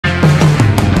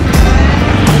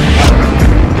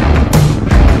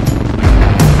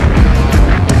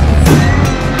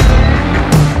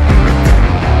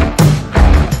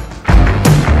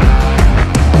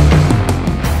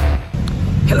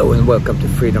welcome to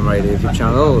Freedom Radio YouTube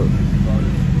channel.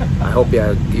 I hope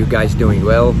you guys doing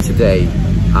well. Today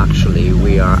actually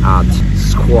we are at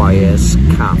Squires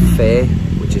Cafe,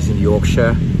 which is in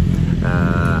Yorkshire.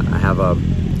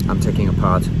 I'm taking a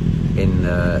part in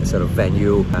a sort of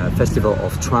venue, festival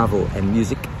of travel and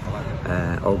music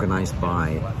organized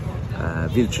by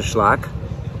Wilczeszlak,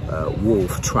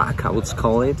 Wolf Track I would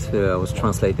call it. I was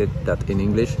translated that in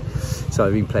English. So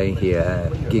I've been playing here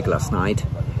a gig last night,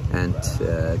 and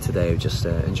today I'm just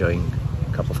enjoying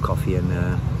a cup of coffee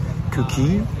and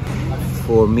cookie.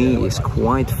 For me it's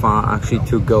quite far actually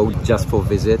to go just for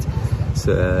visit.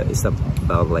 So it's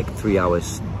about like 3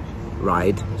 hours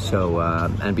ride. So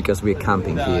and because we're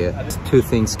camping here, two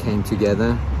things came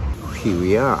together. Here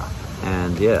we are,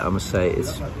 and yeah, I must say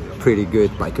it's pretty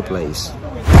good like a place.